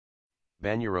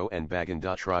Bunyoro and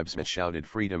Baganda tribesmen shouted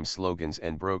freedom slogans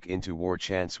and broke into war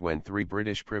chants when 3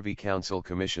 British Privy Council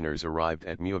commissioners arrived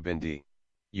at Mubindi,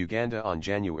 Uganda on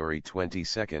January 22,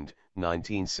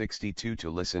 1962 to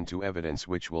listen to evidence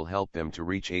which will help them to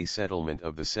reach a settlement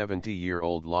of the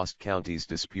 70-year-old lost counties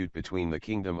dispute between the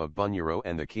Kingdom of Bunyoro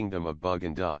and the Kingdom of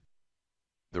Baganda.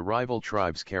 The rival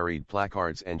tribes carried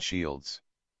placards and shields.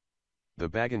 The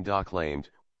Baganda claimed,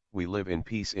 "We live in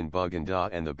peace in Baganda,"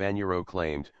 and the Bunyoro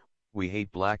claimed, "We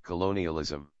hate black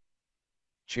colonialism."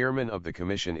 Chairman of the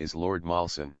commission is Lord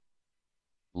Malson.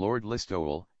 Lord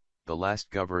Listowel, the last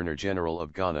Governor-General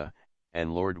of Ghana,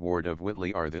 and Lord Ward of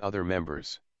Whitley are the other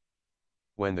members.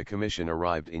 When the commission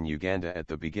arrived in Uganda at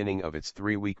the beginning of its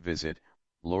 3-week visit,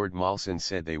 Lord Malson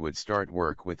said they would start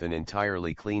work with an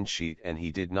entirely clean sheet, and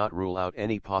he did not rule out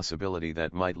any possibility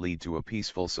that might lead to a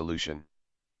peaceful solution.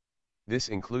 This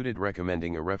included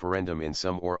recommending a referendum in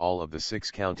some or all of the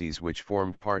 6 counties which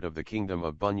formed part of the Kingdom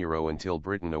of Bunyoro until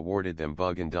Britain awarded them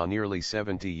Baganda nearly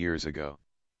 70 years ago.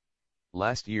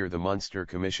 Last year the Munster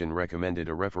Commission recommended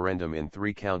a referendum in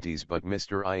 3 counties, but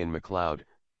Mr. Ian MacLeod,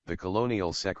 the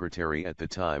colonial secretary at the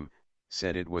time,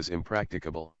 said it was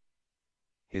impracticable.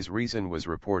 His reason was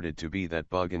reported to be that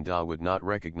Baganda would not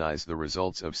recognize the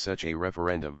results of such a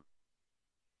referendum.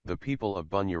 The people of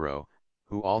Bunyoro,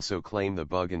 who also claim the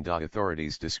Baganda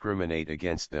authorities discriminate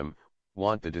against them,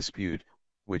 want the dispute,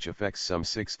 which affects some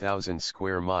 6,000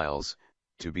 square miles,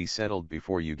 to be settled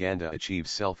before Uganda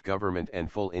achieves self-government and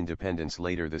full independence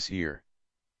later this year.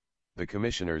 The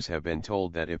commissioners have been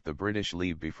told that if the British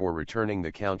leave before returning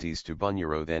the counties to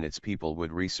Bunyoro, then its people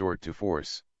would resort to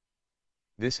force.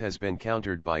 This has been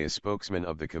countered by a spokesman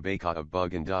of the Kabaka of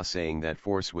Baganda saying that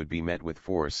force would be met with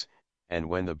force, and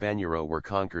when the Bunyoro were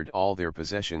conquered all their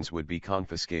possessions would be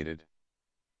confiscated.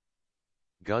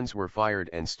 Guns were fired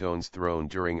and stones thrown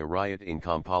during a riot in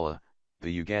Kampala,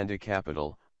 the Uganda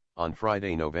capital, on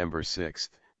Friday, November 6,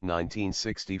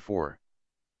 1964.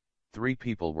 3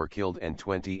 people were killed and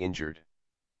 20 injured.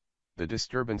 The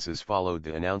disturbances followed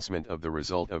the announcement of the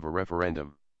result of a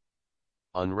referendum.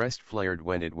 Unrest flared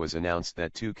when it was announced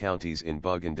that 2 counties in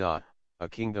Baganda, a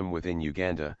kingdom within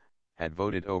Uganda, had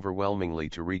voted overwhelmingly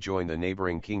to rejoin the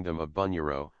neighboring Kingdom of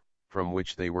Bunyoro, from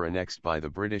which they were annexed by the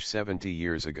British 70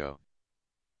 years ago.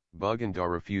 Baganda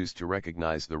refused to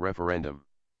recognize the referendum.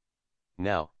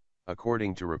 Now,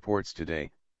 according to reports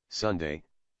today, Sunday,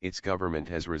 its government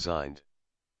has resigned.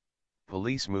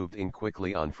 Police moved in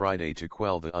quickly on Friday to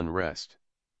quell the unrest.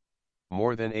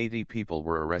 More than 80 people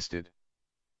were arrested.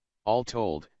 All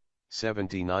told,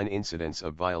 79 incidents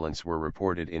of violence were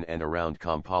reported in and around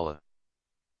Kampala.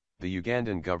 The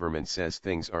Ugandan government says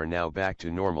things are now back to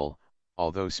normal,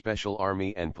 although special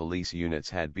army and police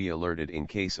units had been alerted in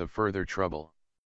case of further trouble.